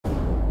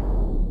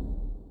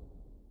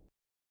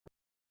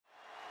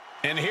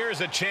And here's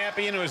a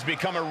champion who has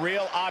become a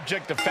real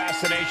object of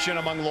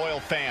fascination among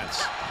loyal fans.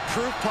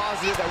 Proof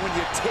positive that when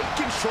you take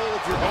control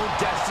of your own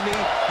destiny,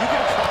 you can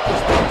accomplish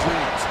big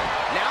dreams.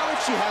 Now that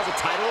she has a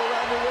title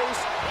around her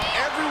waist,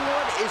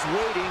 everyone is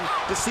waiting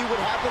to see what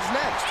happens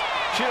next.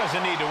 She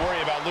doesn't need to worry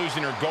about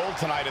losing her gold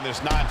tonight in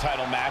this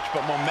non-title match,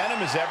 but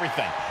momentum is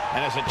everything. And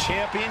as a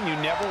champion, you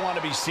never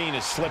want to be seen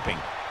as slipping.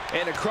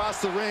 And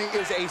across the ring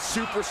is a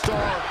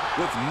superstar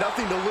with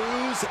nothing to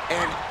lose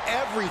and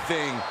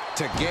everything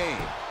to gain.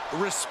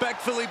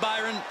 Respectfully,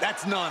 Byron,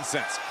 that's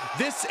nonsense.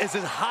 This is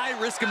as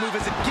high-risk a move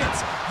as it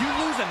gets. You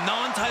lose a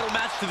non-title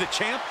match to the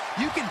champ,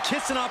 you can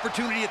kiss an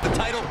opportunity at the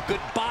title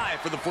goodbye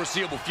for the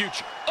foreseeable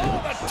future.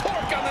 Oh, the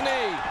torque on the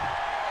knee.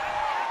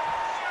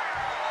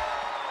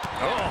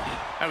 Oh,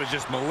 that was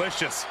just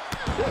malicious.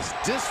 Just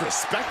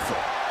disrespectful.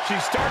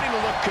 She's starting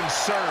to look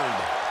concerned.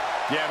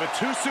 Yeah, but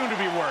too soon to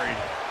be worried.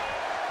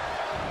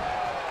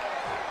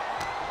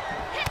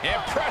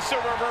 Impressive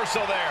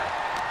reversal there.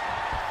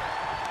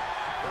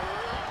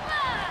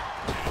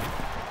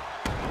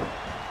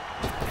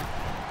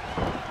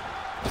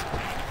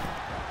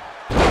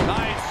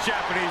 Nice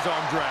Japanese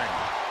arm drag.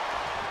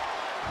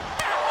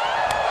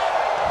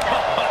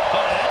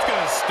 That's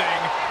gonna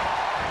sting.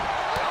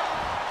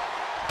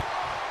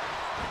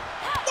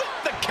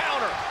 With the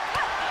counter.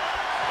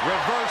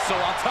 Reversal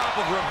on top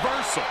of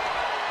reversal.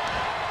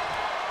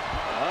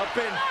 Up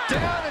and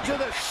down into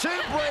the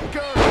shin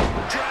breaker.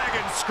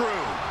 Dragon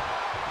screw.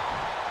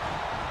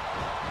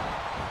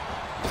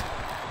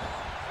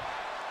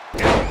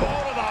 Elbow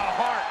to the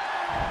heart.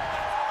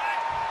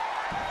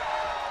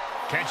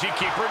 Can she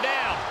keep her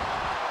down?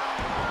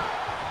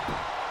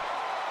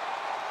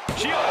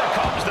 She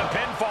overcomes the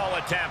pinfall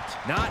attempt.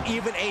 Not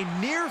even a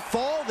near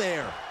fall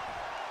there.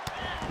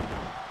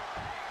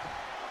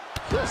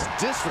 Just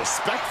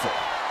disrespectful.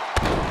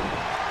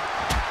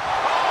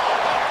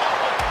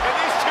 And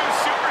these two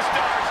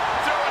superstars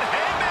throwing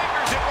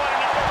haymakers at one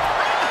another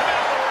right in the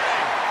middle of the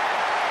ring.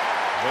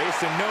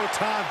 Wasting no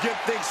time, get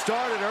things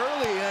started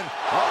early, and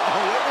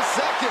wait a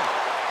second.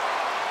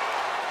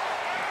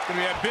 It's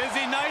gonna be a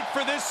busy night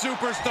for this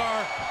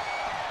superstar.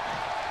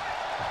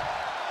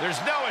 There's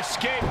no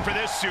escape for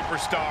this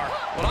superstar.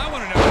 What I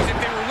want to know is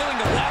if they were willing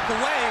to walk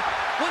away,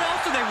 what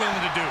else are they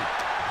willing to do?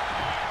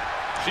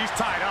 She's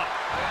tied up.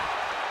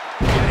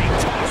 Getting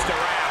tossed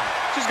around.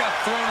 She's got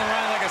thrown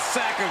around like a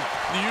sack of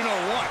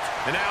you-know-what.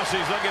 And now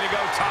she's looking to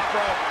go top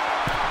rope.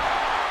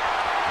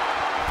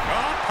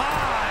 Up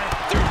high.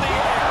 Through the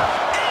air.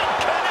 And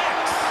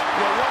connects.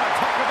 You want to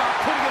talk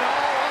about putting it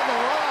all on the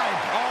line.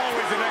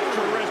 Always an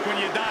extra risk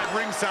when you dive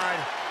ringside.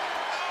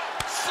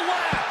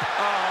 Slap.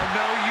 Oh,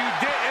 no, you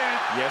didn't.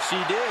 Yes,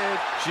 she did.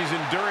 She's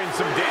enduring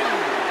some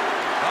damage.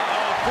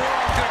 Uh-oh,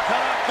 forearm's gonna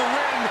cut off the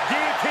wind.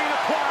 Guillotine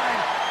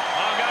applied.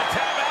 Oh, got to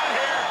tap out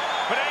here,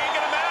 but it ain't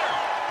gonna matter.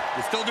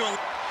 You're still doing...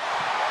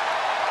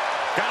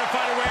 Gotta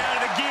find a way out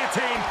of the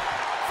guillotine.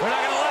 We're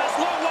not gonna last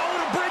long while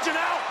we're bridging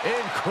out.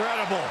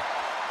 Incredible.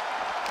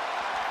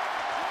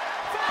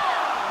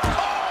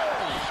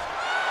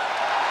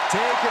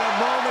 Taking a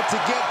moment to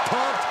get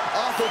pumped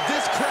off of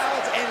this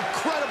crowd's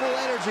incredible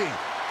energy.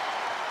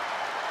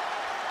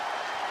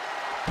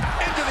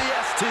 Into the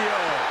STO.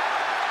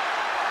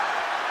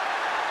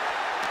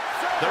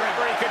 The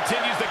referee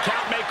continues. The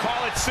count may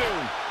call it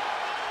soon.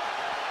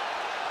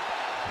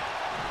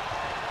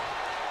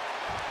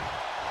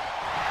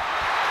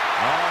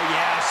 Oh,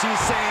 yeah, she's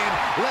saying,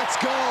 let's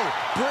go,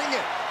 bring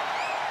it.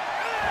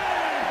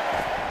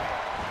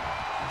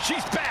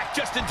 She's back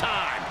just in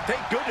time.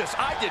 Thank goodness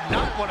I did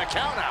not want to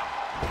count out.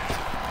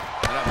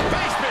 And a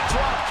basement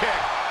drop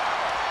kick.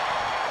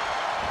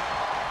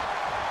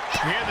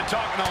 You hear the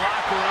talk in the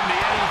locker room, the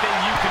anything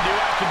you can do,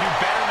 I can do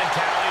better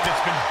mentality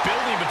that's been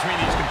building between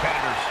these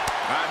competitors.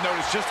 I've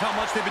noticed just how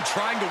much they've been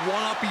trying to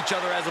one-up each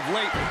other as of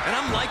late, and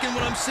I'm liking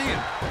what I'm seeing.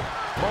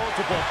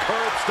 Multiple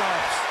curb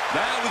stomps.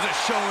 That was a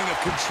showing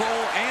of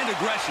control and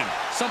aggression,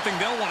 something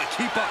they'll want to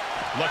keep up.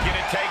 Looking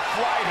to take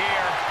flight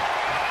here.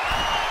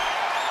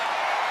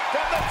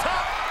 From the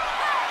top.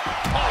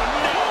 Oh,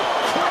 no.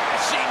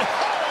 Crashing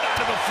hard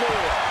onto the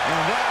floor. And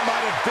that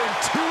might have been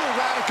too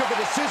erratic of a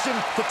decision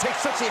to take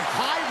such a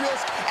high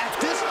risk at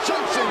this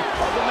junction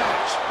of the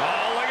match.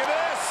 Oh, look at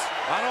this.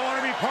 I don't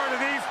want to be part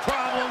of these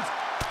problems.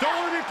 Don't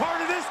want to be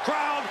part of this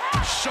crowd.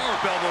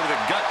 Sharp elbow to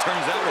the gut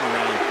turns that one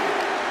around.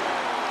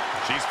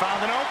 She's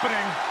found an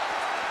opening.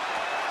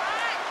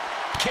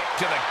 Kick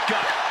to the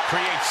gut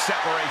creates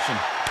separation.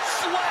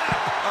 Slap!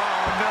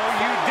 Oh, no,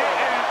 you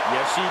didn't.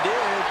 Yes, she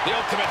did. The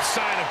ultimate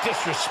sign of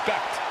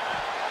disrespect.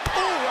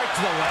 Oh, right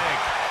to the leg.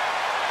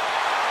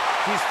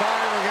 He's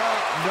firing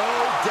up, no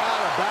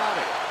doubt about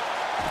it.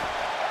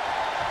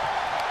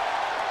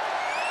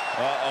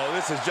 Uh-oh,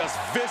 this is just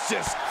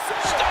vicious.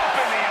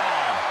 Stomping the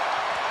arm.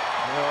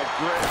 Oh,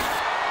 great.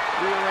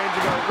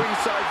 Rearranging our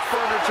ringside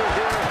furniture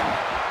here.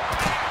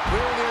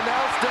 Clearing the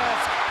announce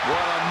desk.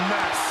 What a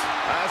mess.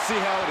 I see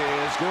how it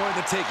is. Going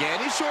to take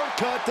any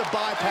shortcut to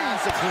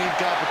bypass a clean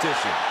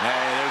competition. Hey,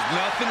 there's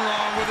nothing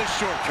wrong with a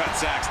shortcut,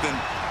 Saxton.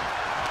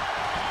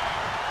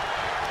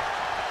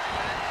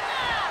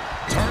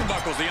 Turnbuckle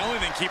ankle's the only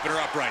thing keeping her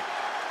upright.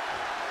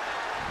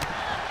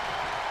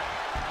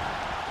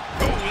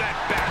 Oh, that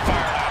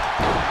backfired out.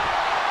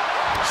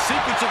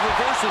 Sequence of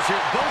reversals here.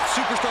 Both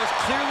superstars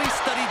clearly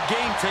studied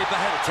game tape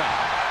ahead of time.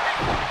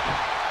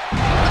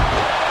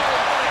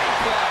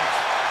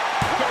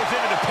 Goes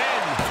into the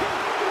pin.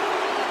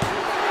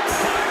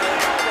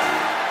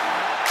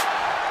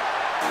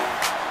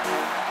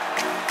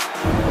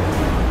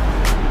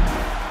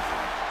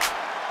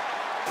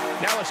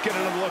 Now let's get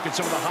another look at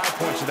some of the high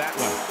points of that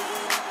one.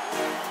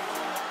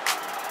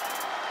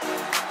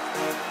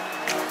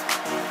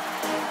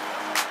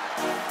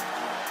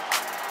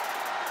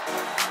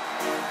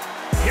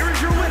 Here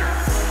is your winner,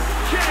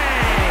 Jay.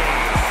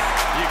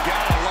 You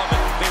gotta love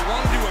it. They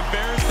wanted to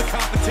embarrass the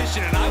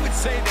competition, and I would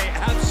say they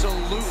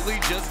absolutely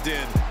just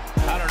did.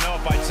 I don't know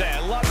if I'd say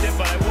I loved it,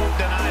 but I won't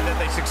deny that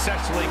they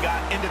successfully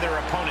got into their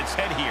opponent's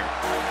head here.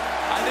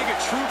 I think a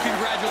true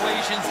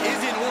congratulations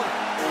is in order.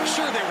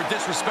 Sure, they were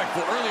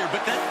disrespectful earlier,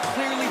 but that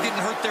clearly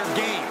didn't hurt their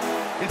game.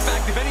 In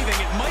fact, if anything,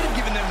 it might have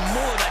given them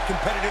more of that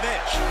competitive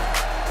edge.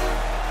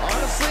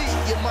 Honestly,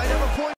 you might have a point.